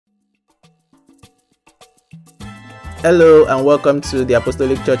Hello and welcome to the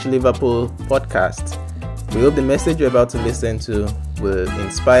Apostolic Church Liverpool podcast. We hope the message you're about to listen to will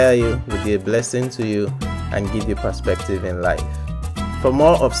inspire you, will be a blessing to you, and give you perspective in life. For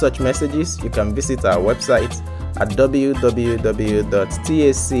more of such messages, you can visit our website at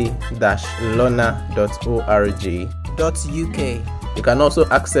www.tac-lona.org.uk. You can also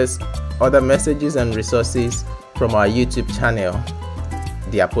access other messages and resources from our YouTube channel,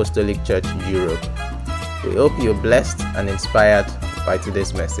 The Apostolic Church Europe. We hope you're blessed and inspired by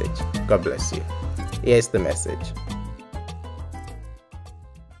today's message. God bless you. Here's the message.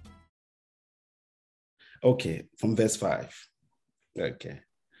 Okay, from verse 5. Okay,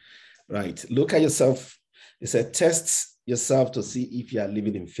 right. Look at yourself. It said, test yourself to see if you are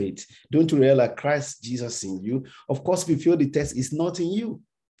living in faith. Don't you realize Christ Jesus in you? Of course, if you fail the test, it's not in you.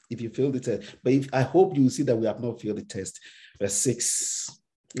 If you fail the test, but I hope you will see that we have not failed the test. Verse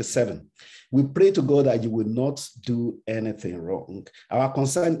 7. We pray to God that you will not do anything wrong. Our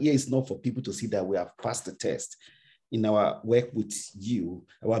concern here is not for people to see that we have passed the test in our work with you.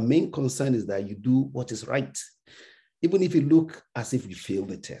 Our main concern is that you do what is right. Even if you look as if you failed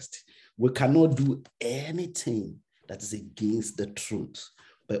the test, we cannot do anything that is against the truth,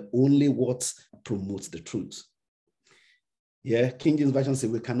 but only what promotes the truth. Yeah, King James Version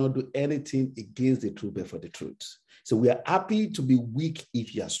says we cannot do anything against the truth, but for the truth. So we are happy to be weak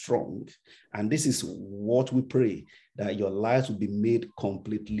if you are strong. And this is what we pray, that your lives will be made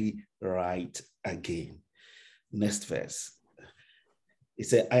completely right again. Next verse. It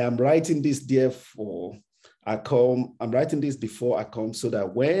said, I am writing this before I come, so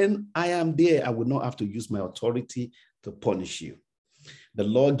that when I am there, I will not have to use my authority to punish you. The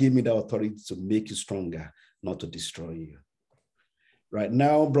Lord gave me the authority to make you stronger, not to destroy you. Right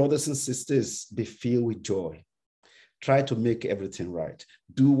now, brothers and sisters, be filled with joy. Try to make everything right.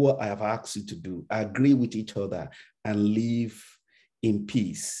 Do what I have asked you to do. Agree with each other and live in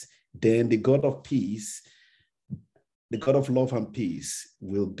peace. Then the God of peace, the God of love and peace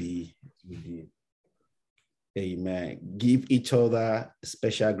will be with you. Amen. Give each other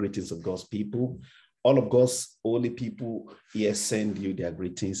special greetings of God's people. All of God's holy people here send you their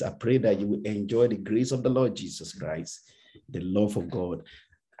greetings. I pray that you will enjoy the grace of the Lord Jesus Christ, the love of God,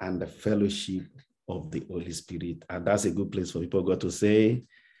 and the fellowship of the Holy Spirit. And that's a good place for people of God to say,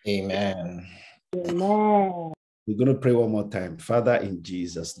 Amen. Amen. We're going to pray one more time. Father, in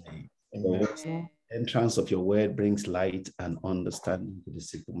Jesus' name, Amen. the entrance of your word brings light and understanding to the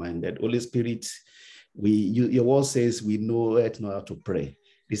simple-minded. Holy Spirit, your word says we know how to pray.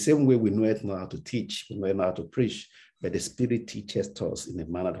 The same way we know how to teach, we know how to preach, but the Spirit teaches us in a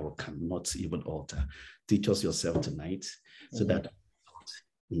manner that we cannot even alter. Teach us yourself tonight, so that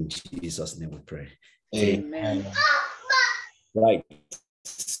in Jesus' name we pray. Amen. Right.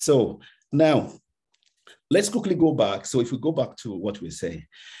 So now, let's quickly go back. So if we go back to what we say.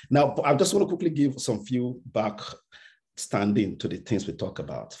 Now, I just want to quickly give some few standing to the things we talk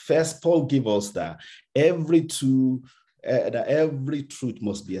about. First, Paul gave us that every truth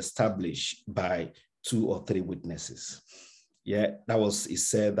must be established by 2 or 3 witnesses. Yeah, he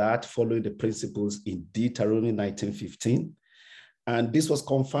said that following the principles in Deuteronomy 19:15. And this was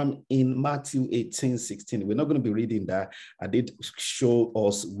confirmed in Matthew 18:16. We're not going to be reading that. I did show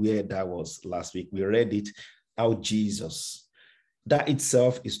us where that was last week. We read it, how Jesus, that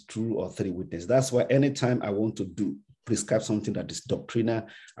itself is 2 or 3 witnesses. That's why anytime I want to prescribe something that is doctrinal,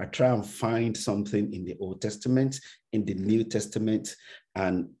 I try and find something in the Old Testament, in the New Testament,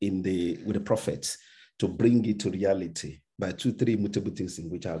 and with the prophets to bring it to reality by 2, 3 immutable things in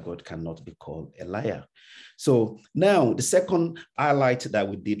which our God cannot be called a liar. So now the second highlight that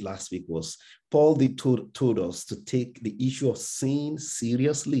we did last week was Paul told us to take the issue of sin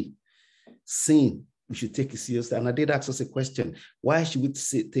seriously. Sin, we should take it seriously. And I did ask us a question, why should we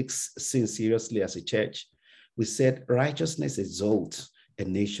take sin seriously as a church? We said righteousness exalts a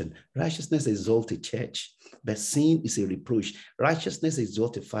nation. Righteousness exalts a church, but sin is a reproach. Righteousness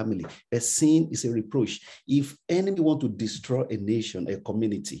exalts a family, but sin is a reproach. If enemy want to destroy a nation, a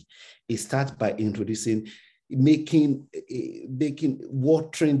community, it starts by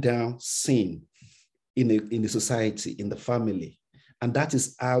watering down sin in the society, in the family. And that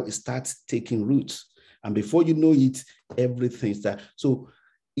is how it starts taking roots. And before you know it, everything starts. So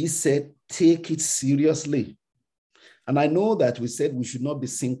he said, take it seriously. And I know that we said we should not be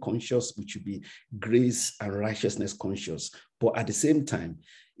sin conscious, we should be grace and righteousness conscious. But at the same time,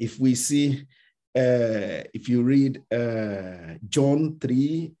 if we see, if you read John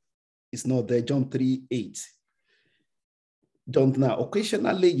 3, it's not there, John 3:8. Now,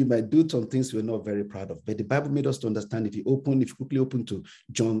 occasionally you might do some things we're not very proud of, but the Bible made us to understand. If you quickly open to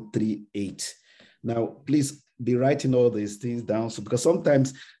John 3:8. Now, please be writing all these things down. So because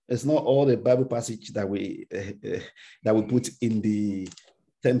sometimes it's not all the Bible passage that we put in the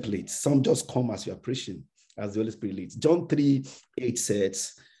template. Some just come as you are preaching, as the Holy Spirit leads. John 3:8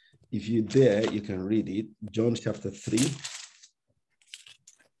 says, if you're there, you can read it. John chapter 3,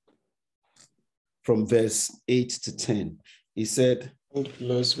 from verse 8 to 10. He said,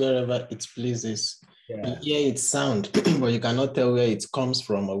 Close wherever it pleases. Yeah. You hear its sound, but you cannot tell where it comes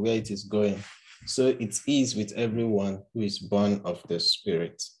from or where it is going. So it is with everyone who is born of the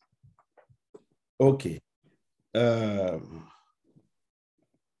Spirit. Okay.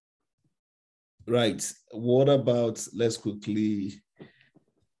 Right. What about, let's quickly,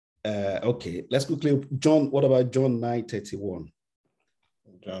 John, what about John 9:31?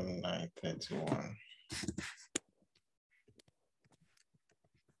 John 9:31.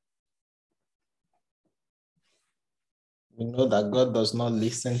 We know that God does not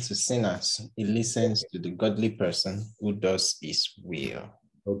listen to sinners. He listens to the godly person who does his will.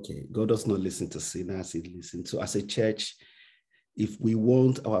 Okay, God does not listen to sinners. He listens to, as a church, if we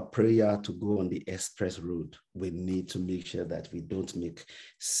want our prayer to go on the express road, we need to make sure that we don't make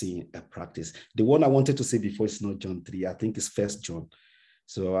sin a practice. The one I wanted to say before is not John 3. I think it's 1 John.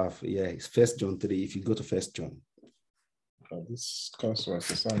 So it's 1 John 3. If you go to 1 John. This cause was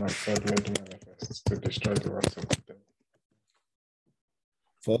the Son of God made manifest to destroy the works of the devil.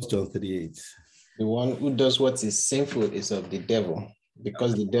 1 John 3:8. The one who does what is sinful is of the devil,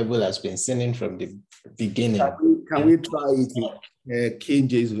 because the devil has been sinning from the beginning. Can we try it in King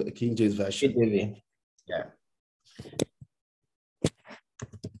James Version? KJV.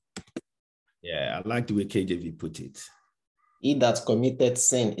 Yeah, I like the way KJV put it. He that committed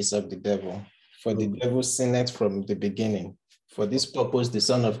sin is of the devil, for the devil sinned from the beginning. For this purpose, the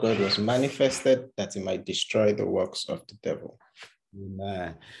Son of God was manifested that he might destroy the works of the devil.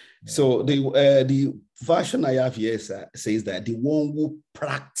 Amen. So the version I have here says that the one who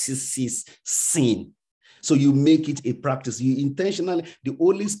practices sin. So you make it a practice. You intentionally, the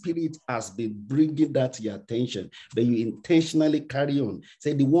Holy Spirit has been bringing that to your attention, but you intentionally carry on.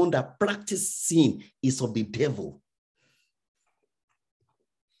 Say the one that practices sin is of the devil.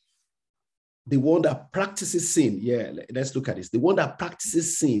 The one that practices sin, let's look at this. The one that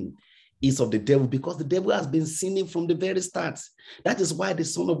practices sin is of the devil, because the devil has been sinning from the very start. That is why the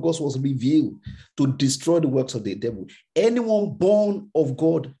Son of God was revealed to destroy the works of the devil. Anyone born of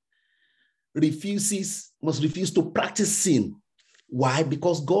God must refuse to practice sin. Why?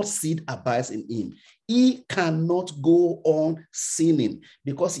 Because God's seed abides in him. He cannot go on sinning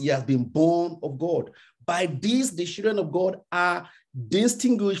because he has been born of God. By this, the children of God are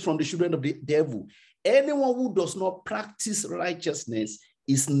distinguished from the children of the devil. Anyone who does not practice righteousness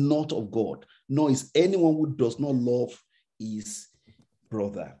is not of God, nor is anyone who does not love his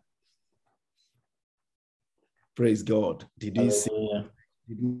brother. Praise God. Did you see?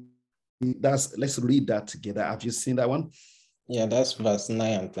 Let's read that together. Have you seen that one? Yeah, that's verse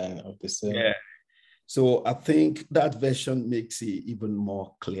 9 and 10 of the same. Yeah. So I think that version makes it even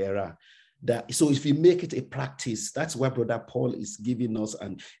more clearer. So if we make it a practice, that's why Brother Paul is giving us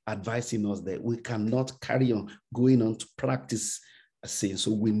and advising us that we cannot carry on going on to practice sin. So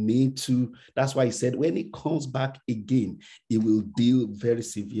we need to, that's why he said when he comes back again, he will deal very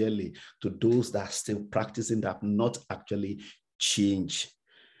severely to those that are still practicing, that have not actually changed.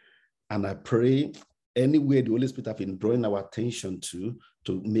 And I pray anywhere the Holy Spirit have been drawing our attention to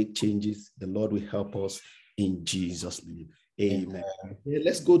make changes, the Lord will help us in Jesus' name. Amen.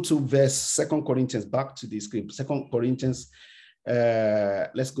 Let's go to verse 2 Corinthians, back to the script. 2 Corinthians,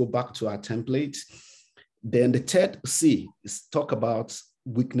 let's go back to our template. Then the third C is talk about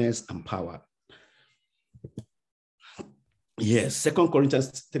weakness and power. Yes, 2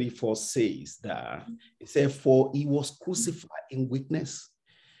 Corinthians 3:4 says that, it said, for he was crucified in weakness,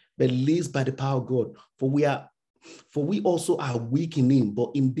 but lives by the power of God. For we also are weak in him, but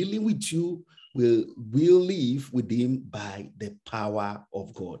in dealing with you, will live with him by the power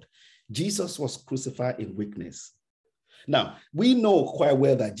of God. Jesus was crucified in weakness. Now, we know quite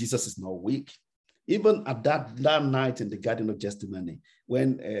well that Jesus is not weak. Even at that night in the Garden of Gethsemane,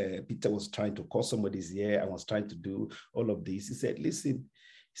 when Peter was trying to cut somebody's ear and was trying to do all of this, he said, listen,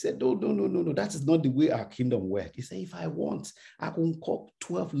 he said, no, that is not the way our kingdom works. He said, if I want, I can call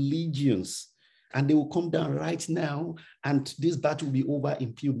 12 legions and they will come down right now and this battle will be over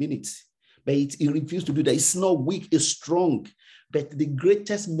in a few minutes. But he refused to do that. It's not weak, it's strong. But the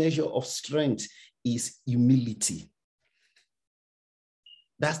greatest measure of strength is humility.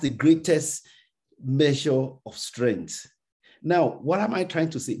 That's the greatest measure of strength. Now, what am I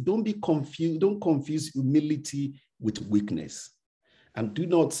trying to say? Don't be confused. Don't confuse humility with weakness. And do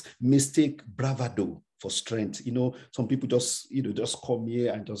not mistake bravado for strength. Some people just come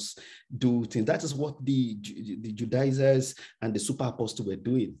here and just do things. That is what the Judaizers and the super apostles were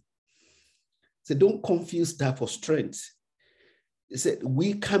doing. So don't confuse that for strength. He said,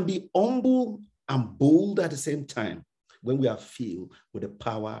 we can be humble and bold at the same time when we are filled with the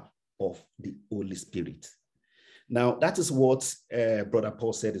power of the Holy Spirit. Now, that is what Brother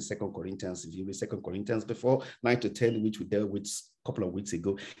Paul said in 2 Corinthians. If you read 2 Corinthians before 9-10, which we dealt with a couple of weeks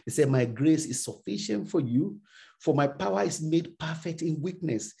ago, he said, my grace is sufficient for you, for my power is made perfect in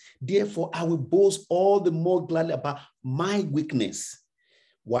weakness. Therefore, I will boast all the more gladly about my weakness.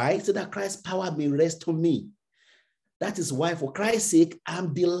 Why? So that Christ's power may rest on me. That is why, for Christ's sake,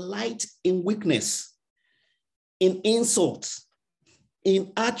 I'm delight in weakness, in insults,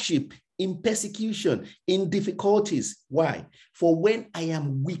 in hardship, in persecution, in difficulties. Why? For when I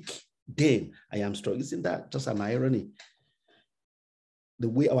am weak, then I am strong. Isn't that just an irony? The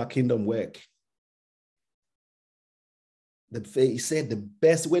way our kingdom works. He said the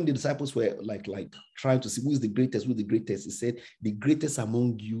best, when the disciples were like trying to see who is the greatest, he said, the greatest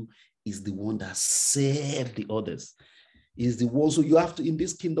among you is the one that served the others. Is the one, so you have to, in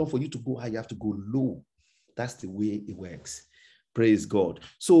this kingdom, for you to go high, you have to go low. That's the way it works. Praise God.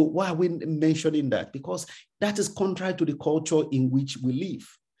 So why are we mentioning that? Because that is contrary to the culture in which we live.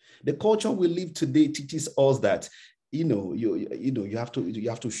 The culture we live today teaches us that you have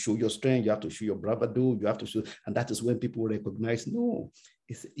to show your strength, you have to show your bravado, you have to show, and that is when people recognize. No,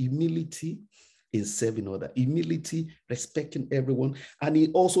 it's humility in serving others, humility, respecting everyone. And he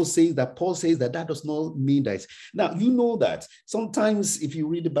also says that Paul says that does not mean that. Now, you know that sometimes if you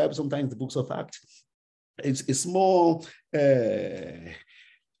read the Bible, sometimes the books of Acts, it's a small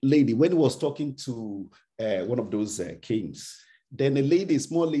lady, when he was talking to one of those kings, then a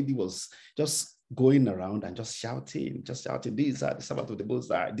small lady was just going around and just shouting, these are the servants of the Most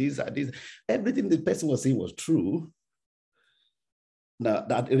High, these are these. Everything the person was saying was true. Now,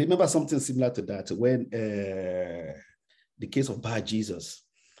 I remember something similar to that when the case of Bar Jesus.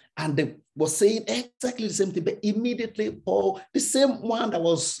 And they was saying exactly the same thing, but immediately Paul, the same one that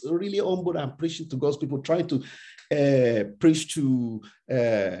was really humble and preaching to God's people, trying to preach to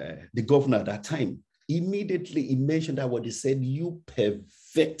the governor at that time, immediately he mentioned that what he said, you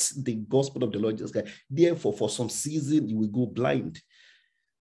perfect the gospel of the Lord Jesus Christ. Therefore, for some season, you will go blind.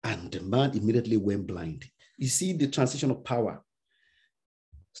 And the man immediately went blind. You see the transition of power.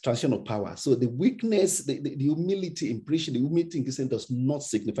 Transition of power. So the weakness, the humility in preaching, the humility in Christian does not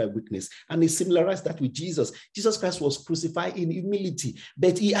signify weakness. And he summarized that with Jesus. Jesus Christ was crucified in humility,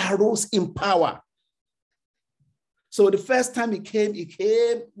 but he arose in power. So the first time he came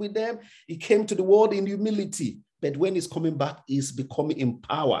with them, he came to the world in humility. But when he's coming back, he's becoming in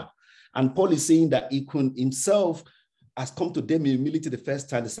power. And Paul is saying that he could himself has come to them in humility the first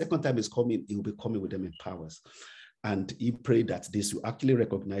time. The second time he's coming, he will be coming with them in powers. And he prayed that this will actually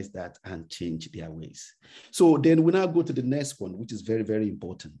recognize that and change their ways. So then we now go to the next one, which is very, very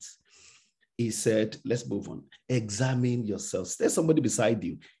important. He said, let's move on. Examine yourself. There's somebody beside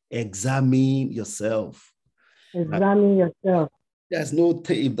you. Examine yourself. Examine yourself. There's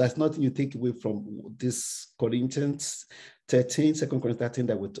nothing you take away from this Corinthians 13, 2 Corinthians 13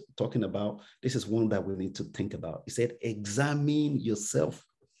 that we're talking about. This is one that we need to think about. He said, examine yourself.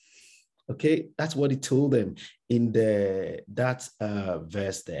 Okay, that's what he told them in that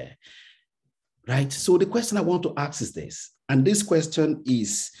verse there, right? So the question I want to ask is this, and this question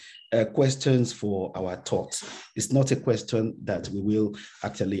is questions for our thoughts. It's not a question that we will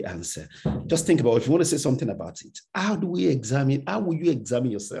actually answer. Just think about, if you want to say something about it, how will you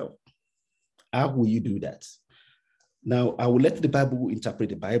examine yourself? How will you do that? Now, I will let the Bible interpret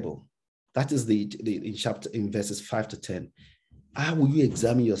the Bible. That is in verses 5-10. How will you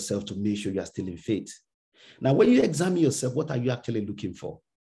examine yourself to make sure you are still in faith? Now, when you examine yourself, what are you actually looking for?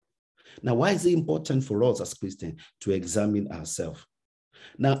 Now, why is it important for us as Christians to examine ourselves?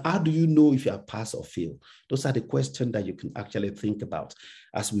 Now, how do you know if you are pass or fail? Those are the questions that you can actually think about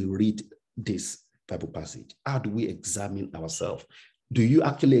as we read this Bible passage. How do we examine ourselves? Do you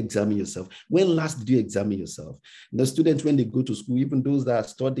actually examine yourself? When last did you examine yourself? The students, when they go to school, even those that are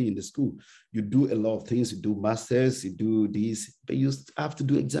studying in the school, you do a lot of things. You do masters, you do this, but you have to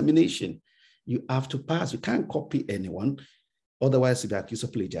do examination. You have to pass. You can't copy anyone. Otherwise, you'll be accused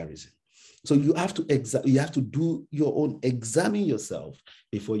of plagiarism. So you have to do your own, examine yourself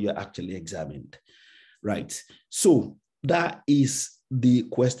before you're actually examined, right? So that is the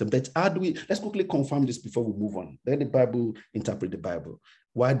question. But let's quickly confirm this before we move on. Let the Bible interpret the Bible.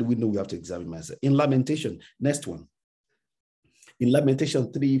 Why do we know we have to examine myself? In Lamentation, next one. In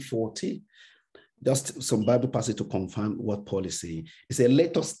Lamentation 3:40, just some Bible passage to confirm what Paul is saying. He said,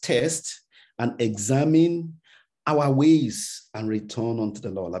 let us test and examine our ways and return unto the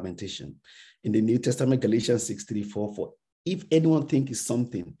Lord. Lamentation. In the New Testament, Galatians 6:3-4, for if anyone thinks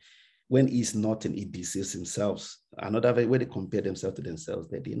something when he's nothing, he deceives himself. Another way they compare themselves to themselves,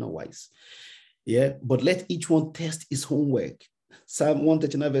 they're not wise. Yeah, but let each one test his own work. Psalm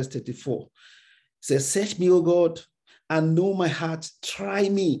 139, verse 34 says, search me, O God, and know my heart. Try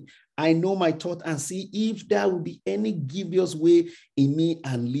me. I know my thought, and see if there will be any grievous way in me,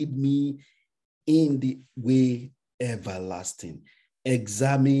 and lead me in the way everlasting.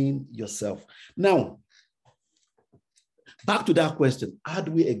 Examine yourself. Now, back to that question. How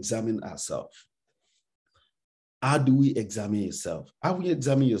do we examine ourselves? How do we examine yourself? How will you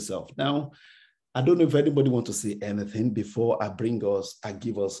examine yourself? Now, I don't know if anybody wants to say anything before I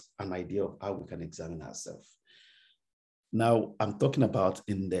give us an idea of how we can examine ourselves. Now, I'm talking about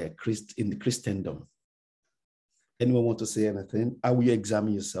in the Christendom. Anyone want to say anything? How will you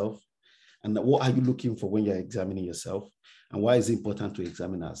examine yourself? And what are you looking for when you're examining yourself? And why is it important to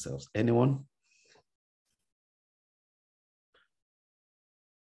examine ourselves? Anyone?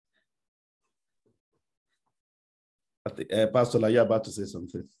 Pastor, are you about to say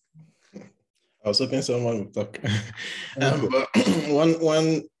something? I was hoping someone would talk. But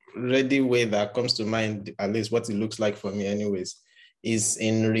one ready way that comes to mind, at least what it looks like for me anyways, is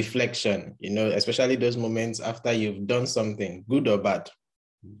in reflection, especially those moments after you've done something, good or bad.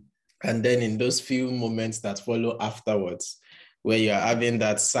 And then in those few moments that follow afterwards, where you're having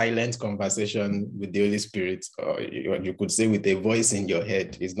that silent conversation with the Holy Spirit, or you could say with a voice in your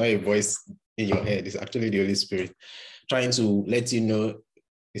head. It's not a voice in your head, it's actually the Holy Spirit trying to let you know,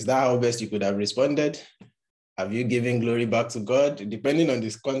 is that how best you could have responded? Have you given glory back to God? Depending on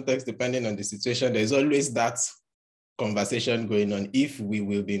this context, depending on the situation, there's always that conversation going on if we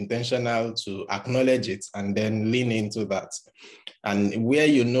will be intentional to acknowledge it and then lean into that. And where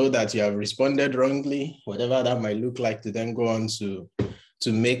you know that you have responded wrongly, whatever that might look like, to then go on to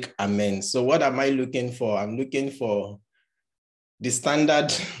make amends. So what am I looking for? I'm looking for the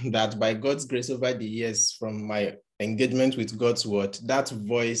standard that by God's grace over the years from my engagement with God's word, that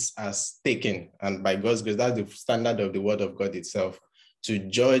voice has taken. And by God's grace, that's the standard of the word of God itself, to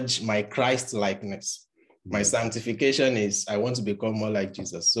judge my Christ likeness. My sanctification is, I want to become more like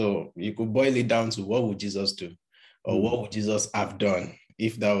Jesus. So you could boil it down to, what would Jesus do? Or what would Jesus have done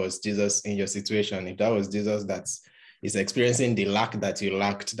if that was Jesus in your situation? If that was Jesus that is experiencing the lack that you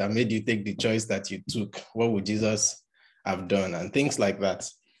lacked, that made you take the choice that you took, what would Jesus have done? And things like that.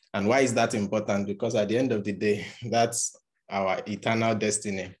 And why is that important? Because at the end of the day, that's our eternal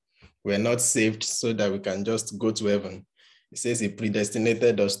destiny. We're not saved so that we can just go to heaven. It says he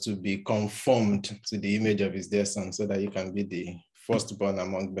predestinated us to be conformed to the image of his dear son, so that you can be the firstborn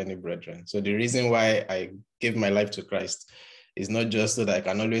among many brethren. So the reason why I gave my life to Christ is not just so that I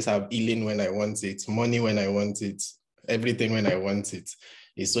can always have healing when I want it, money when I want it, everything when I want it.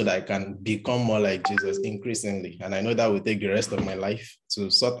 Is so that I can become more like Jesus increasingly. And I know that will take the rest of my life to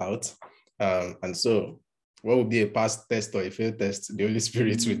sort out. And so what will be a pass test or a failed test, the Holy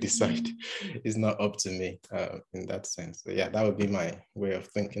Spirit will decide. It's not up to me in that sense. So yeah, that would be my way of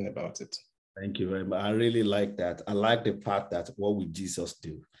thinking about it. Thank you very much. I really like that. I like the part that what would Jesus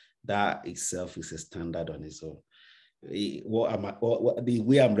do? That itself is a standard on its own. The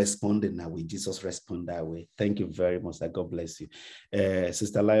way I'm responding now, will Jesus respond that way? Thank you very much. God bless you.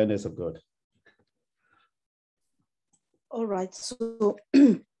 Sister Lioness of God. All right. So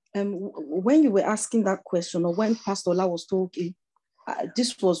when you were asking that question, or when Pastor Ola was talking,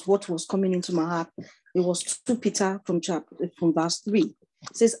 this was what was coming into my heart. It was 2 Peter from verse 3.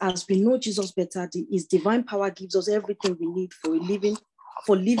 It says, as we know Jesus better, his divine power gives us everything we need for living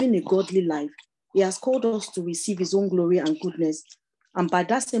a godly life. He has called us to receive his own glory and goodness. And by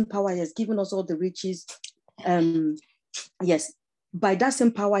that same power, he has given us all the riches. By that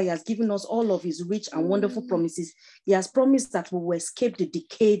same power, he has given us all of his rich and wonderful promises. He has promised that we will escape the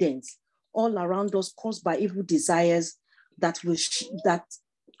decadence all around us caused by evil desires, that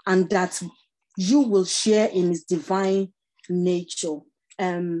you will share in his divine nature.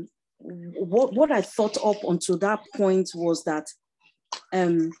 What I thought up until that point was that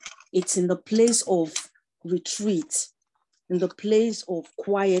it's in the place of retreat, in the place of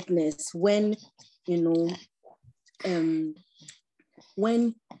quietness, when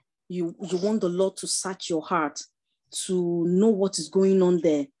when you want the Lord to search your heart, to know what is going on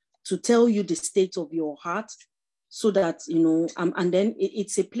there, to tell you the state of your heart, so that, and then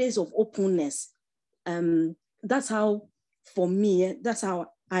it's a place of openness. That's how, for me, that's how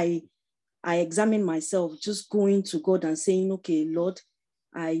I examine myself, just going to God and saying, okay, Lord,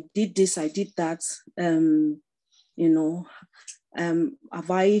 I did this, I did that,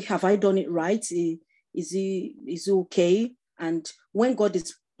 Have I done it right? Is it okay? And when God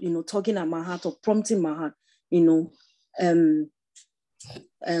is, tugging at my heart or prompting my heart, and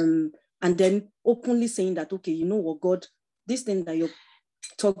then openly saying that, okay, you know what, God, this thing that you're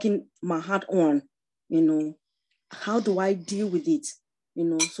tugging my heart on, how do I deal with it?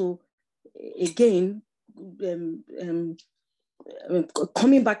 So again,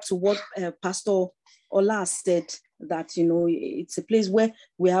 coming back to what Pastor Ola said, that, it's a place where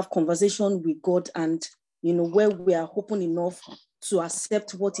we have conversation with God, and, where we are open enough to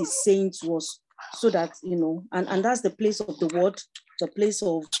accept what he's saying to us, so that, and that's the place of the word, the place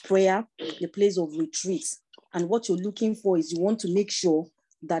of prayer, the place of retreat. And what you're looking for is, you want to make sure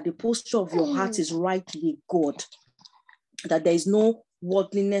that the posture of your heart is right with God, that there is no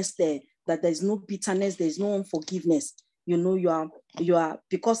worldliness there, that there is no bitterness, there is no unforgiveness. You are,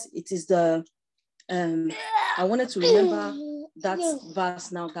 because it is the, I wanted to remember that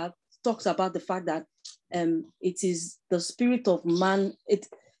verse now that talks about the fact that it is the spirit of man, it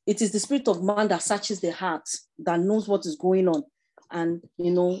is the spirit of man that searches the heart, that knows what is going on. And,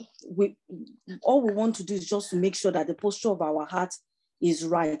 all we want to do is just to make sure that the posture of our heart is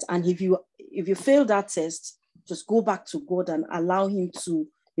right. And if you fail that test, just go back to God and allow him to,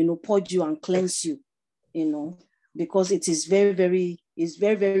 purge you and cleanse you, because it is very, very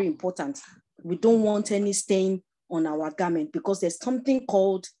important. We don't want any stain on our garment, because there's something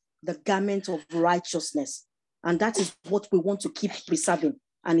called the garment of righteousness. And that is what we want to keep preserving.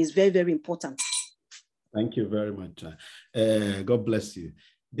 And it's very, very important. Thank you very much. God bless you.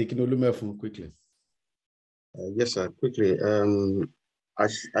 Deacon Olumefu, quickly. Yes, sir, quickly.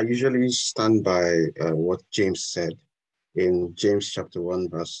 I usually stand by what James said in James chapter 1,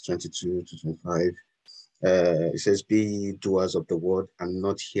 verse 22 to 25. It says, be ye doers of the word and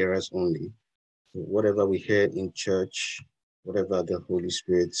not hearers only. Whatever we hear in church, whatever the Holy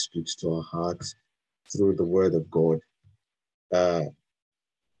Spirit speaks to our hearts through the word of God,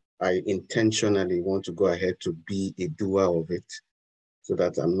 I intentionally want to go ahead to be a doer of it, so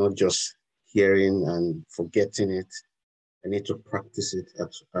that I'm not just hearing and forgetting it. I need to practice it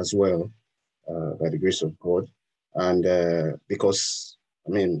as well, by the grace of God. And because,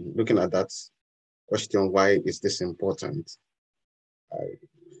 looking at that question, why is this important?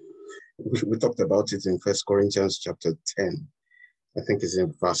 We talked about it in 1 Corinthians chapter 10. I think it's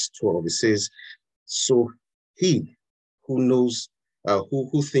in verse 12. It says, so he who knows,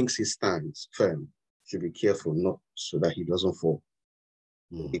 who thinks he stands firm should be careful, not so that he doesn't fall.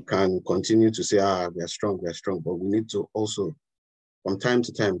 He can continue to say, we are strong, but we need to also, from time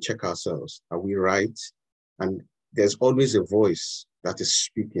to time, check ourselves. Are we right? And there's always a voice that is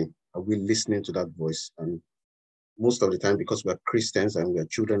speaking. Are we listening to that voice? And most of the time, because we're Christians and we're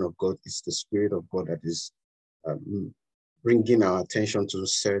children of God, it's the Spirit of God that is bringing our attention to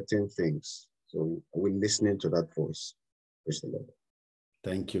certain things. So are we listening to that voice? Praise the Lord.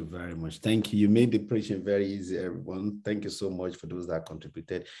 Thank you very much. Thank you. You made the preaching very easy, everyone. Thank you so much for those that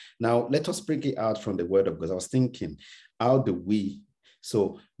contributed. Now, let us bring it out from the word of God. I was thinking, how do we?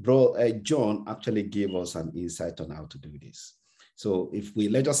 So, John actually gave us an insight on how to do this. So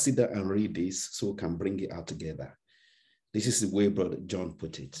let us sit there and read this so we can bring it out together. This is the way Brother John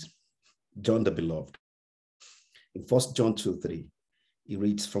put it. John the Beloved. In 1 John 2:3, he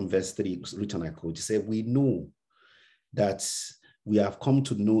reads from verse 3, written I quote, he said, we know that we have come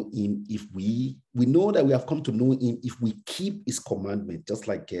to know him if we know that we have come to know him if we keep his commandment, just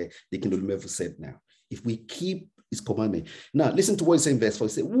like Deacon Olumefu said now. If we keep his commandment. Now, listen to what he says in verse 4.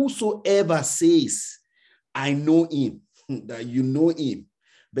 He said, whosoever says, I know him, that you know him,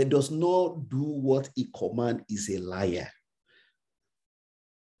 but does not do what he commands is a liar.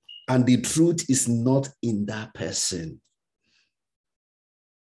 And the truth is not in that person.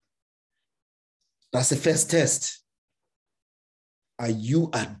 That's the first test. Are you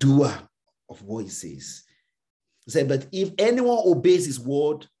a doer of what he says? He said, but if anyone obeys his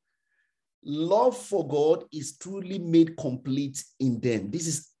word, love for God is truly made complete in them. This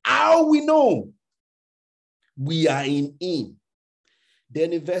is how we know we are in him.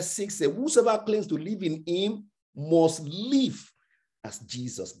 Then in verse 6, says, whosoever claims to live in him must live as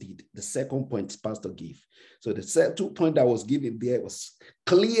Jesus did. The second point Pastor gave. So the second point that was given there was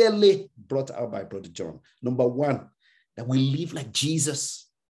clearly brought out by Brother John. Number one, that we live like Jesus,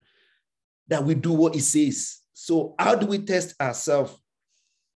 that we do what he says. So how do we test ourselves?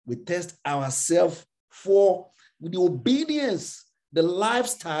 We test ourselves with the obedience, the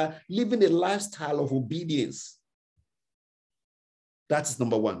lifestyle, living a lifestyle of obedience. That's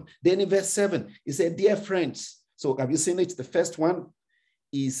number one. Then in verse 7, he said, dear friends. So have you seen it? The first one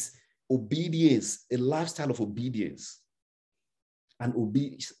is obedience, a lifestyle of obedience. and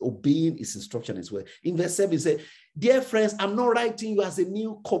obeying his instruction as well. In verse 7, he said, dear friends, I'm not writing you as a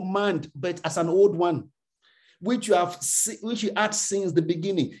new command, but as an old one, which you had since the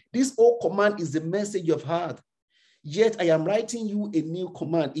beginning. This old command is the message you've heard. Yet I am writing you a new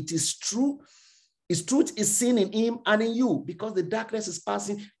command. It is true. His truth is seen in him and in you, because the darkness is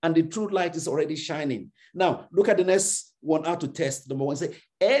passing and the true light is already shining. Now, look at the next one, how to test. Number one, say,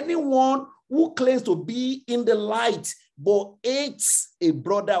 anyone who claims to be in the light but hates a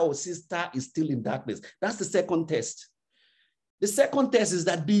brother or sister is still in darkness. That's the second test. The second test is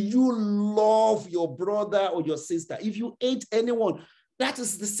that, do you love your brother or your sister? If you hate anyone, that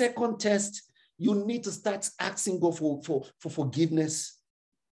is the second test. You need to start asking God for forgiveness.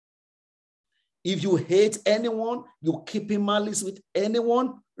 If you hate anyone, you keep in malice with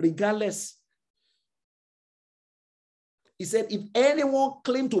anyone, regardless. He said, if anyone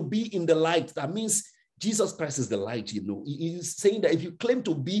claim to be in the light, that means Jesus Christ is the light, you know. He is saying that if you claim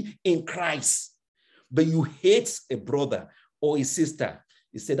to be in Christ, but you hate a brother or a sister,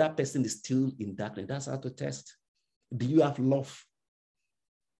 he said that person is still in darkness. That's how to test. Do you have love?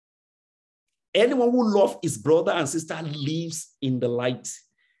 Anyone who loves his brother and sister lives in the light,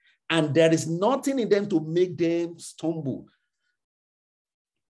 and there is nothing in them to make them stumble.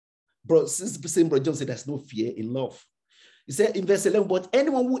 Bro, since the same brother John said there's no fear in love. He said in verse 11, but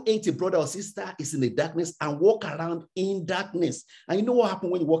anyone who hates a brother or sister is in the darkness and walk around in darkness. And you know what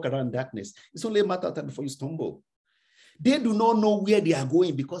happens when you walk around in darkness? It's only a matter of time before you stumble. They do not know where they are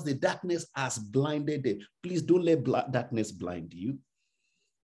going because the darkness has blinded them. Please don't let darkness blind you.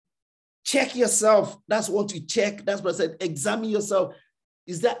 Check yourself. That's what you check. That's what I said. Examine yourself.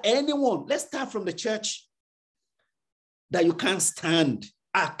 Is there anyone? Let's start from the church that you can't stand.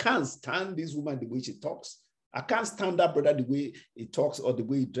 I can't stand this woman the way she talks. I can't stand that brother the way he talks or the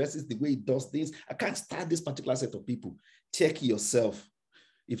way he dresses, the way he does things. I can't stand this particular set of people. Check yourself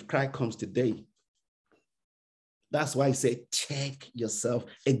if Christ comes today. That's why I say check yourself,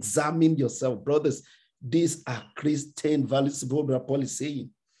 examine yourself. Brothers, these are Christian values, Brother Paul is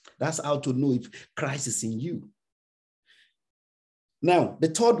saying. That's how to know if Christ is in you. Now, the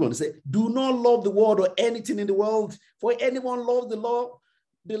third one, say, do not love the world or anything in the world. For anyone loves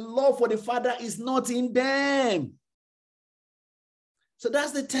the love for the Father is not in them. So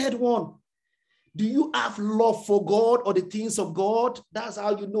that's the third one. Do you have love for God or the things of God? That's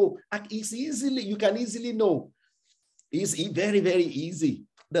how you know. You can easily know. It's very, very easy.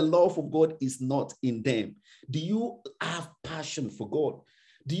 The love of God is not in them. Do you have passion for God?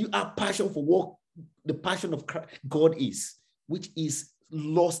 Do you have passion for what the passion of God is, which is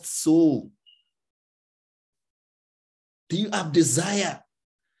lost soul? Do you have desire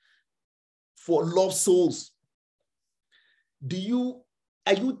for lost souls?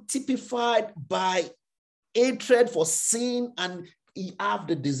 Are you typified by hatred for sin and you have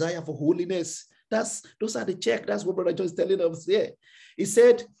the desire for holiness? Those are the check. That's what Brother John is telling us here. He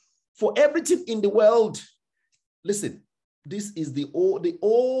said, for everything in the world, listen, this is the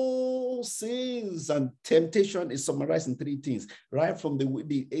old sins and temptation is summarized in three things. Right from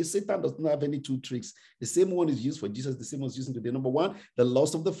Satan does not have any two tricks. The same one is used for Jesus. The same one is used today. Number one, the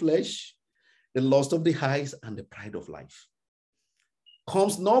lust of the flesh, the lust of the eyes, and the pride of life.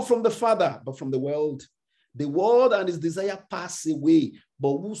 Comes not from the Father, but from the world. The world and its desire pass away,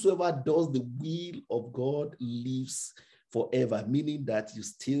 but whosoever does the will of God lives forever, meaning that you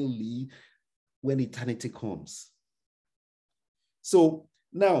still live when eternity comes. So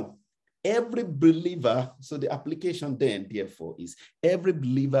now, every believer, so the application then, therefore, is every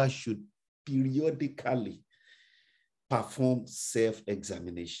believer should periodically perform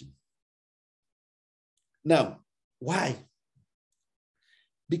self-examination. Now, why?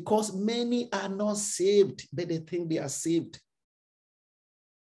 Because many are not saved, but they think they are saved.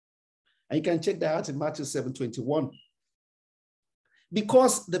 And you can check that out in Matthew 7:21.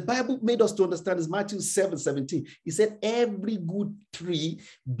 Because the Bible made us to understand is Matthew 7:17. He said, every good tree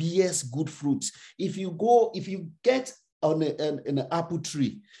bears good fruits. If you get on an apple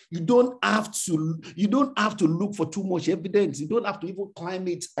tree, you don't have to look for too much evidence. You don't have to even climb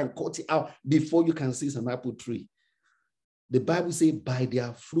it and cut it out before you can see it's an apple tree. The Bible says, by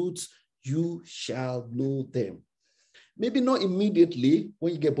their fruits you shall know them. Maybe not immediately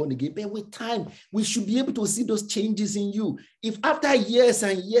when you get born again, but with time, we should be able to see those changes in you. If after years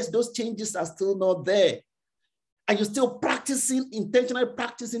and years, those changes are still not there, and you're still intentionally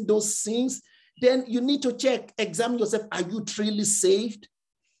practicing those things, then you need to examine yourself. Are you truly saved?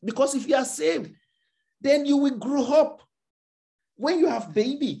 Because if you are saved, then you will grow up. When you have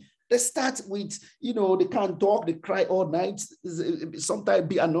baby, They start with, they can't talk, they cry all night. Sometimes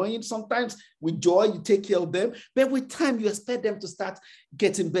be annoying. Sometimes with joy, you take care of them. But with time, you expect them to start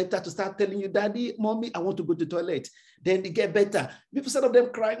getting better, to start telling you, Daddy, Mommy, I want to go to the toilet. Then they get better. People, instead of them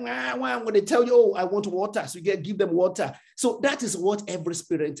crying, when they tell you, oh, I want water, so you give them water. So that is what every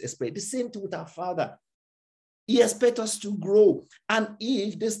parent expects. The same thing with our Father. He expects us to grow. And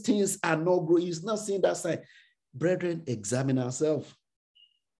if these things are not growing, he's not seeing that side. Brethren, examine ourselves.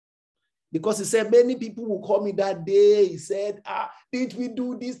 Because he said, many people will call me that day. He said, didn't we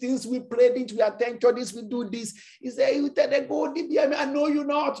do these things? We prayed, didn't we attend to this? We do this. He said, you tell them, go, I know you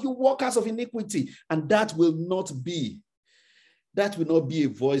not, you workers of iniquity. And that will not be a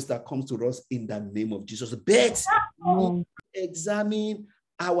voice that comes to us in the name of Jesus. But we examine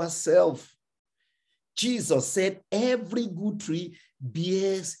ourselves. Jesus said, every good tree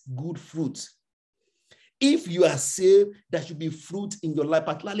bears good fruit. If you are saved, there should be fruit in your life,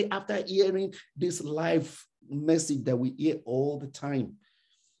 particularly after hearing this life message that we hear all the time.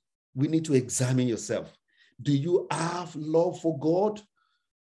 We need to examine yourself. Do you have love for God?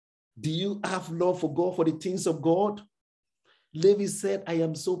 Do you have love for God, for the things of God? Levi said, I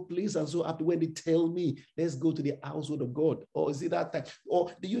am so pleased and so happy when they tell me, let's go to the household of God. Or is it that time?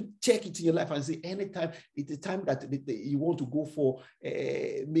 Or do you check it in your life and say, anytime, it's the time that you want to go for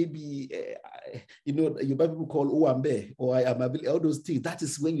your Bible call Owambe or I am available, all those things. That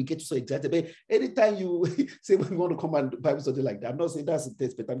is when you get so excited. But anytime you say, when you want to come and Bible something like that, I'm not saying that's a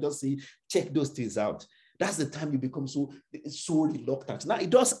test, but I'm just saying, check those things out. That's the time you become so reluctant. Now, it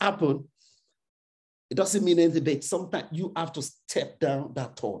does happen. It doesn't mean anything, but sometimes you have to step down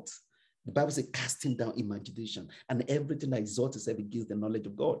that thought. The Bible says, casting down imagination and everything that exalts itself against the knowledge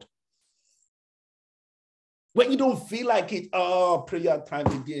of God. When you don't feel like it, prayer time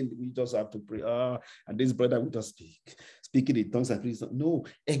again, we just have to pray. And this brother will just speaking in tongues and things. No,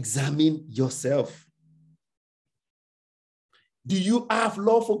 examine yourself. Do you have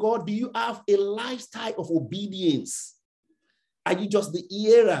love for God? Do you have a lifestyle of obedience? Are you just the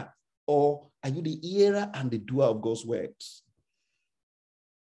hearer? Or are you the hearer and the doer of God's words?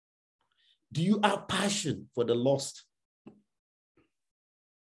 Do you have passion for the lost?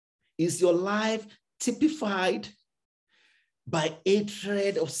 Is your life typified by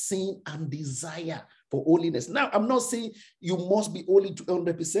hatred of sin and desire for holiness? Now, I'm not saying you must be holy to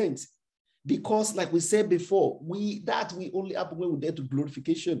 100%, because like we said before, we only happen when we get to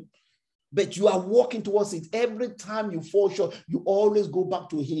glorification. But you are walking towards it. Every time you fall short, you always go back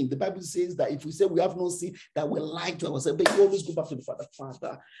to him. The Bible says that if we say we have no sin, that we lie to ourselves, but you always go back to the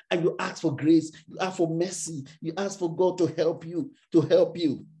Father, and you ask for grace, you ask for mercy, you ask for God to help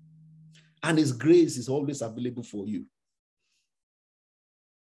you, and his grace is always available for you.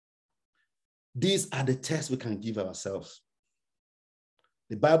 These are the tests we can give ourselves.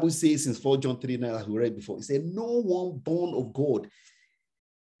 The Bible says in 4 John 3:9, as we read before, it said, no one born of God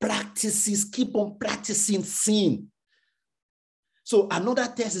keep on practicing sin. So another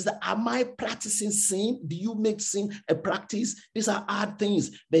test is that, am I practicing sin? Do you make sin a practice? These are hard things,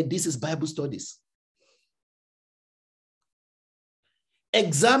 but this is Bible studies.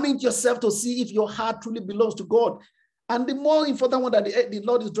 Examine yourself to see if your heart truly belongs to God. And the more important one that the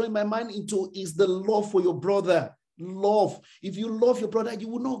Lord is drawing my mind into is the love for your brother. Love. If you love your brother, you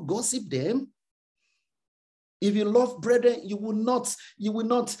will not gossip them. If you love brethren, you will not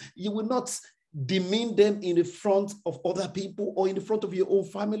demean them in the front of other people or in the front of your own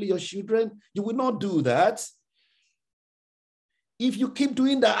family, your children. You will not do that. If you keep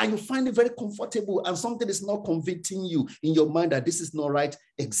doing that and you find it very comfortable and something is not convicting you in your mind that this is not right,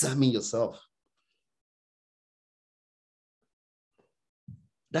 examine yourself.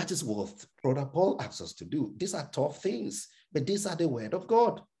 That is what Brother Paul asks us to do. These are tough things, but these are the word of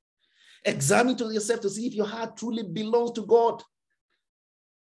God. Examine to yourself to see if your heart truly belongs to God.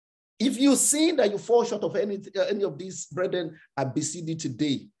 If you see that you fall short of any of these, brethren, I beseech you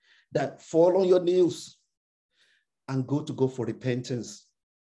today that fall on your knees and go to God for repentance.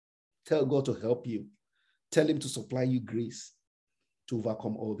 Tell God to help you. Tell him to supply you grace to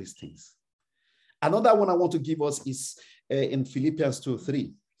overcome all these things. Another one I want to give us is in Philippians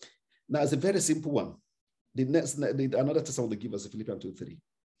 2:3. Now, it's a very simple one. Another text I want to give us is Philippians 2:3.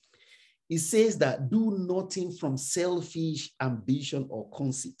 It says that do nothing from selfish ambition or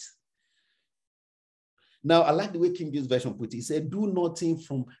conceit. Now, I like the way King James Version put it. He said, do nothing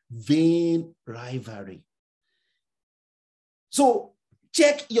from vain rivalry. So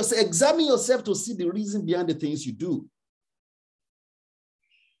check yourself, examine yourself to see the reason behind the things you do.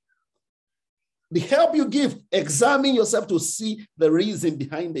 The help you give, examine yourself to see the reason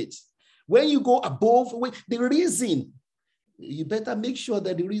behind it. When you go above, the reason, you better make sure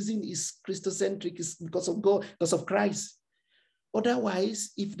that the reason is Christocentric, is because of God, because of Christ.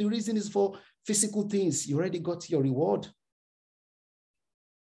 Otherwise, if the reason is for physical things, you already got your reward.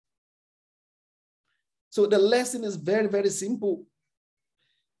 So the lesson is very, very simple.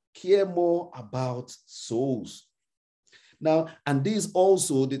 Care more about souls. Now, and this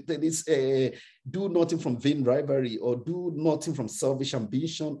also, this do nothing from vain rivalry or do nothing from selfish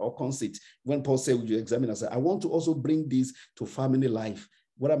ambition or conceit. When Paul said, "Would you examine us?" I want to also bring this to family life.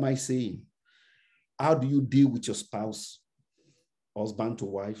 What am I saying? How do you deal with your spouse? Husband to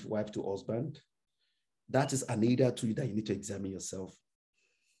wife, wife to husband? That is an area to you that you need to examine yourself.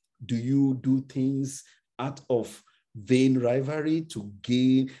 Do you do things out of vain rivalry to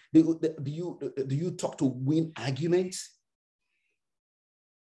gain? Do you talk to win arguments?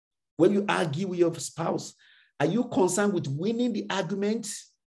 When you argue with your spouse, are you concerned with winning the argument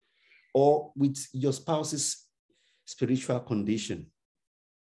or with your spouse's spiritual condition?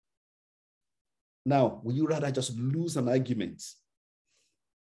 Now, will you rather just lose an argument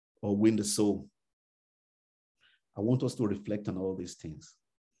or win the soul? I want us to reflect on all these things.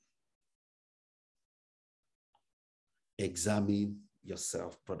 Examine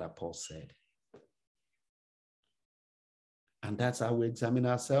yourself, Brother Paul said. And that's how we examine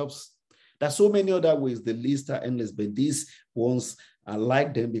ourselves. There's so many other ways. The list are endless, but these ones, I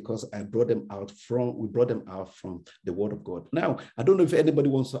like them because we brought them out from the Word of God. Now, I don't know if anybody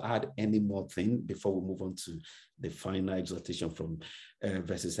wants to add any more thing before we move on to the final exhortation from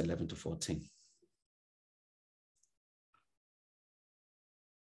verses 11 to 14.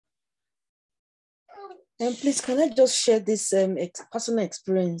 Please, can I just share this personal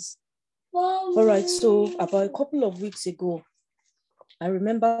experience? All right, so about a couple of weeks ago, I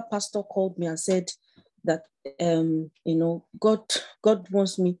remember Pastor called me and said that, God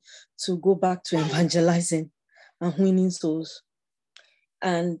wants me to go back to evangelizing and winning souls.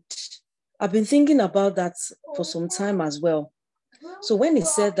 And I've been thinking about that for some time as well. So when he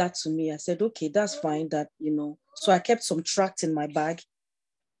said that to me, I said, okay, that's fine, So I kept some tract in my bag.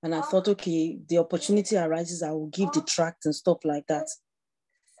 And I thought, okay, the opportunity arises, I will give the tract and stuff like that.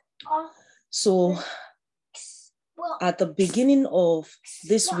 So at the beginning of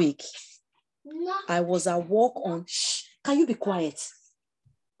this week, I was at work on, can you be quiet?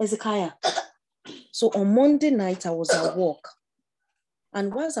 Ezekiah. So on Monday night, I was at work.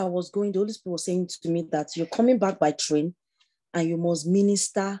 And whilst I was going, the Holy Spirit was saying to me that you're coming back by train and you must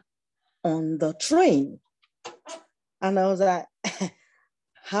minister on the train. And I was like,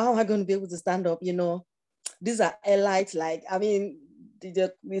 how am I going to be able to stand up? These are lights,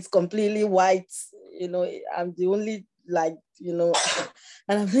 it's completely white. I'm the only and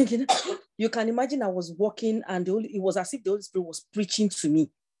I'm thinking, you can imagine I was walking and it was as if the Holy Spirit was preaching to me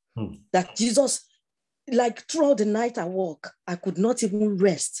that Jesus, throughout the night I walk, I could not even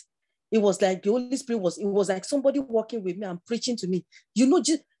rest. It was like the Holy Spirit it was like somebody walking with me and preaching to me.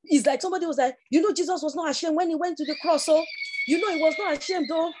 It's like somebody was like, Jesus was not ashamed when he went to the cross. So, he was not ashamed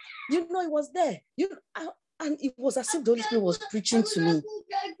though. He was there. And it was as if the Holy Spirit was preaching to me.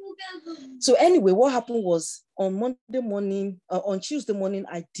 So anyway, what happened was on Tuesday morning,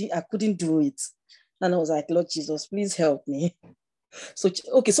 I couldn't do it. And I was like, Lord Jesus, please help me. So,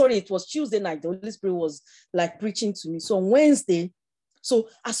 it was Tuesday night. The Holy Spirit was preaching to me. So on Wednesday, so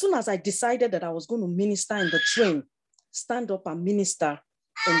as soon as I decided that I was going to minister in the train, stand up and minister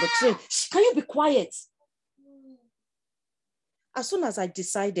in the train. Can you be quiet? As soon as I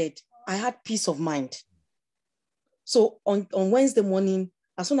decided, I had peace of mind. So on Wednesday morning,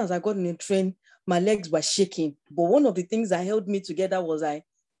 as soon as I got in the train, my legs were shaking. But one of the things that held me together was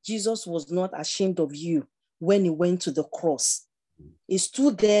Jesus was not ashamed of you when he went to the cross. He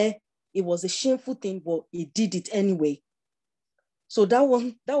stood there. It was a shameful thing, but he did it anyway. So that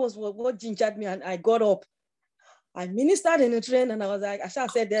was what gingered me, and I got up. I ministered in the train, and I was like, I should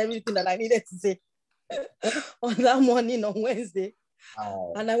have said everything that I needed to say on that morning on Wednesday.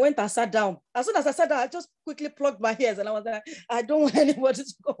 Oh. And I went and sat down. As soon as I sat down, I just quickly plugged my ears and I was like, I don't want anybody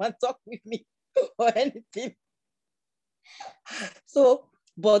to come and talk with me or anything. So,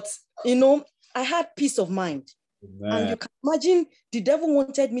 but I had peace of mind. Amen. And you can imagine the devil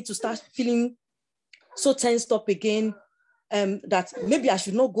wanted me to start feeling so tensed up again, that maybe I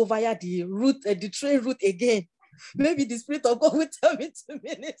should not go via the train route again. Maybe the Spirit of God will tell me to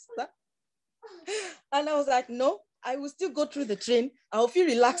minister. And I was like, no, I will still go through the train. I will feel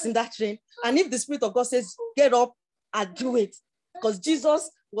relaxed in that train. And if the Spirit of God says, get up, I'll do it. Because Jesus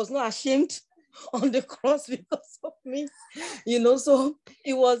was not ashamed on the cross because of me. So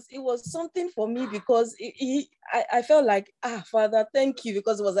it was something for me because I felt like, Father, thank you.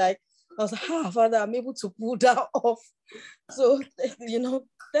 Because it was like, I was like, Father, I'm able to pull that off. So,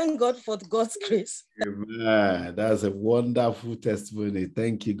 thank God for God's grace. Amen. That's a wonderful testimony.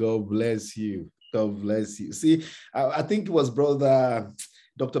 Thank you. God bless you. God bless you. See, I think it was Brother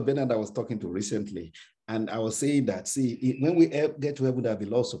Dr. Bernard I was talking to recently, and I was saying that, see, when we get to heaven, there'll be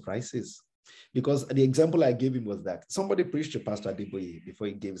lots of surprises. Because the example I gave him was that somebody preached to Pastor Adeboye before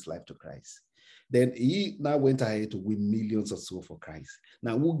he gave his life to Christ. Then he now went ahead to win millions or so for Christ.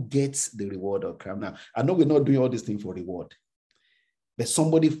 Now, who gets the reward of Christ? Now, I know we're not doing all these things for reward, but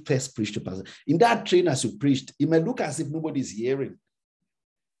somebody first preached to Pastor. In that train, as you preached, it might look as if nobody's hearing,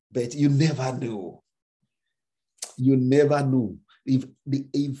 but you never know. You never know.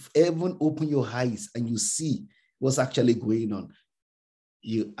 If heaven open your eyes and you see what's actually going on,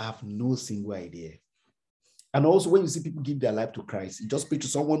 you have no single idea. And also, when you see people give their life to Christ, you just preach to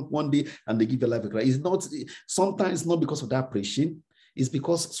someone one day and they give their life to Christ. It's not, sometimes not because of that preaching. It's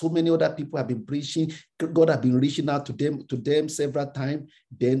because so many other people have been preaching. God have been reaching out to them several times.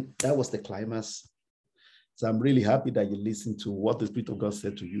 Then that was the climax. So I'm really happy that you listened to what the Spirit of God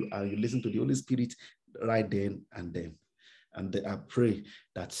said to you, and you listen to the Holy Spirit right then and then. And I pray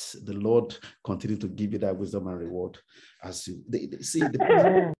that the Lord continue to give you that wisdom and reward as you see the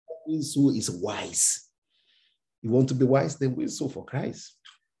person who is wise. You want to be wise, then win so for Christ.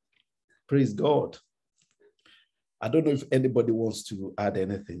 Praise God. I don't know if anybody wants to add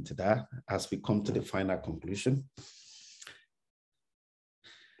anything to that as we come to the final conclusion.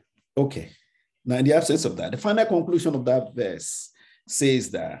 Okay. Now, in the absence of that, the final conclusion of that verse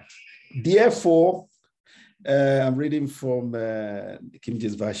says that, therefore, I'm reading from King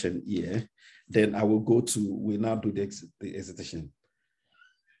James Version here. Then I will go to, we'll now do the exhortation.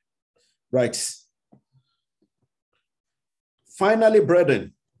 Right. Finally,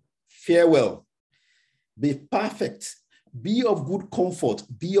 brethren, farewell. Be perfect. Be of good comfort.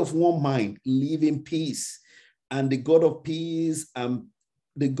 Be of one mind. Live in peace. And the God of peace and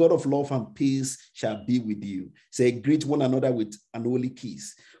the God of love and peace shall be with you. Say, greet one another with an holy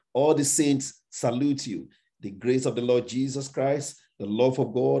kiss. All the saints salute you. The grace of the Lord Jesus Christ, the love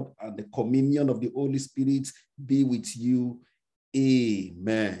of God, and the communion of the Holy Spirit be with you.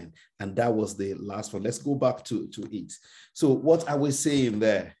 Amen. And that was the last one. Let's go back to it. So what I was saying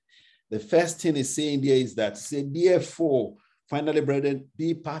there, the first thing is saying there is that, say, therefore, finally, brethren,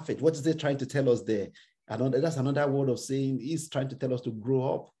 be perfect. What is they trying to tell us there? That's another word of saying he's trying to tell us to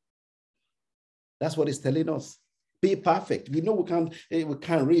grow up. That's what he's telling us. Be perfect. We know we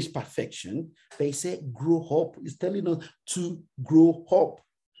can't reach perfection, but he said grow up. He's telling us to grow up.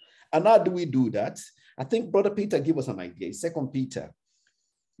 And how do we do that? I think Brother Peter gave us an idea. In 2 Peter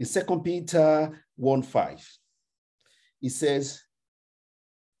 1:5, he says,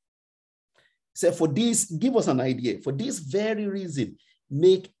 for this, give us an idea. For this very reason,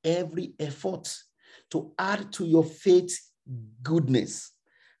 make every effort to add to your faith goodness,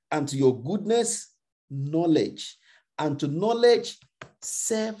 and to your goodness, knowledge, and to knowledge,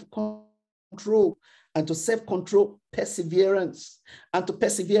 self-control, and to self-control, perseverance, and to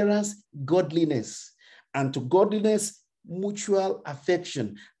perseverance, godliness, and to godliness, mutual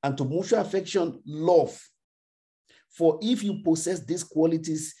affection, and to mutual affection, love. For if you possess these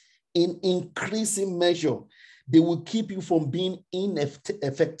qualities in increasing measure, they will keep you from being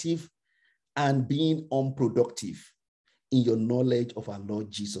ineffective and being unproductive in your knowledge of our Lord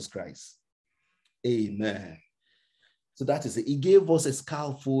Jesus Christ. Amen. So that is it. He gave us a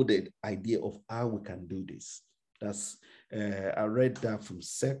scaffolded idea of how we can do this. That's I read that from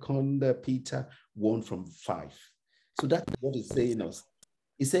 2 Peter 1:5. So that's what he's saying us.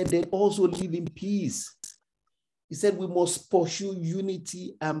 He said they also live in peace. He said we must pursue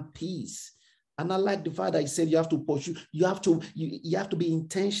unity and peace. And I like the fact that he said you have to pursue, you have to be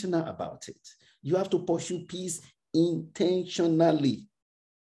intentional about it. You have to pursue peace intentionally.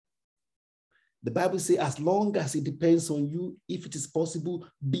 The Bible says, as long as it depends on you, if it is possible,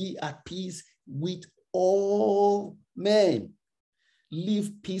 be at peace with all men. Live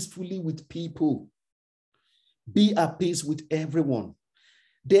peacefully with people. Be at peace with everyone.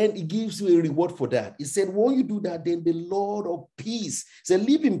 Then it gives you a reward for that. He said, when you do that, then the Lord of peace. He said,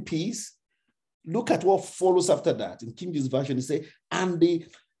 live in peace. Look at what follows after that. In King James Version, he said, and the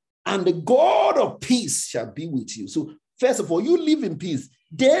God of peace shall be with you. So first of all, you live in peace.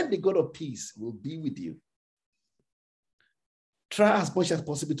 Then the God of peace will be with you. Try as much as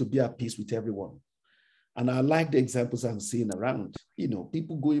possible to be at peace with everyone. And I like the examples I'm seeing around. You know,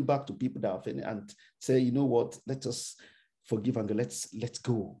 people going back to people that are offended and say, you know what, let us forgive and go.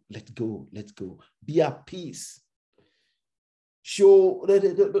 Let's go. Be at peace. Show,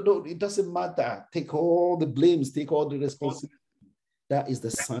 it doesn't matter. Take all the blames, take all the responsibility. That is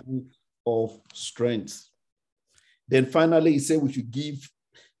the sign of strength. Then finally, he said we should give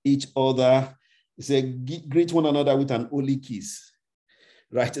each other, he said, greet one another with an holy kiss.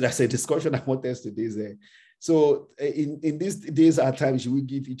 Right? That's a discussion I want us to do. So in these days are times, should we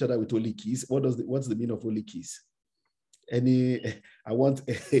give each other with holy kiss? What's the meaning of holy kiss? I want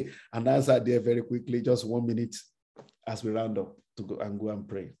an answer there very quickly, just 1 minute as we round up to go and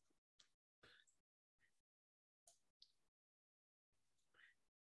pray.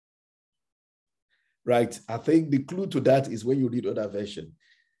 Right. I think the clue to that is when you read other version.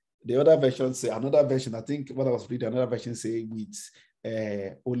 The other version say, another version, I think what I was reading, another version say with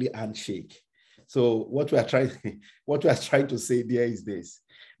only handshake. So what we are trying to say there is this.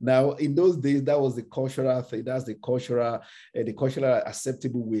 Now, in those days, that was the cultural thing. That's the cultural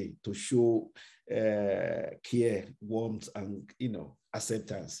acceptable way to show care, warmth, and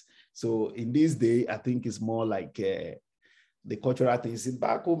acceptance. So in this day, I think it's more like the cultural things.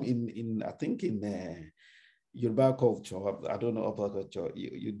 Back home in I think in Yoruba culture, I don't know about culture,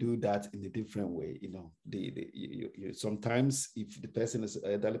 you do that in a different way. You sometimes, if the person is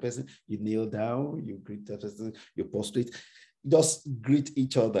an elderly person, you kneel down, you greet that person, you prostrate, just greet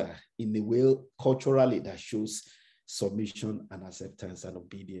each other in a way culturally that shows submission and acceptance and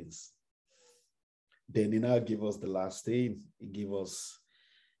obedience. Then he now give us the last thing. He give us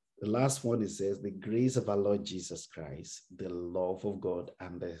the last one. It says, the grace of our Lord Jesus Christ, the love of God,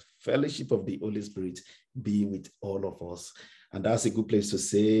 and the fellowship of the Holy Spirit be with all of us. And that's a good place to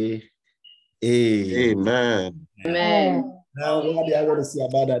say, Amen. Amen. Now, what do I want to say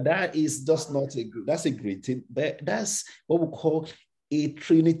about that? That is just not that's a great thing, but that's what we call a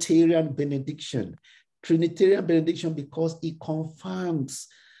Trinitarian benediction. Trinitarian benediction because it confirms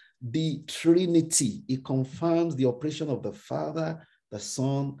the Trinity. It confirms the operation of the Father, the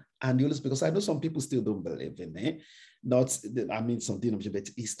Son, and the Holy Spirit. Because I know some people still don't believe in it. Some denominations, but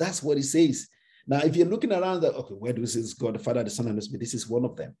that's what it says. Now, if you're looking around, where do we say God, the Father, the Son, and the Spirit? This is one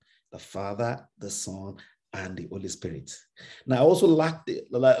of them. The Father, the Son, and the Holy Spirit. Now, I also like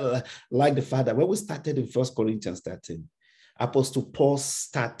the Father. When we started in 1 Corinthians 13, Apostle Paul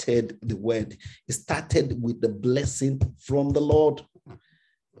started the word. He started with the blessing from the Lord.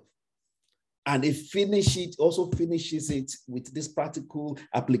 And he also finishes it with this practical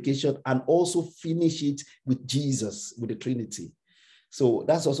application, and also finish it with Jesus, with the Trinity. So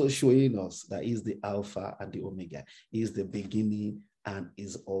that's also showing us that he's the Alpha and the Omega. He's the beginning and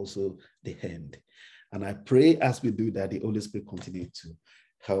is also the end. And I pray as we do that, the Holy Spirit continue to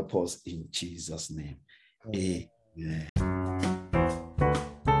help us in Jesus' name. Amen.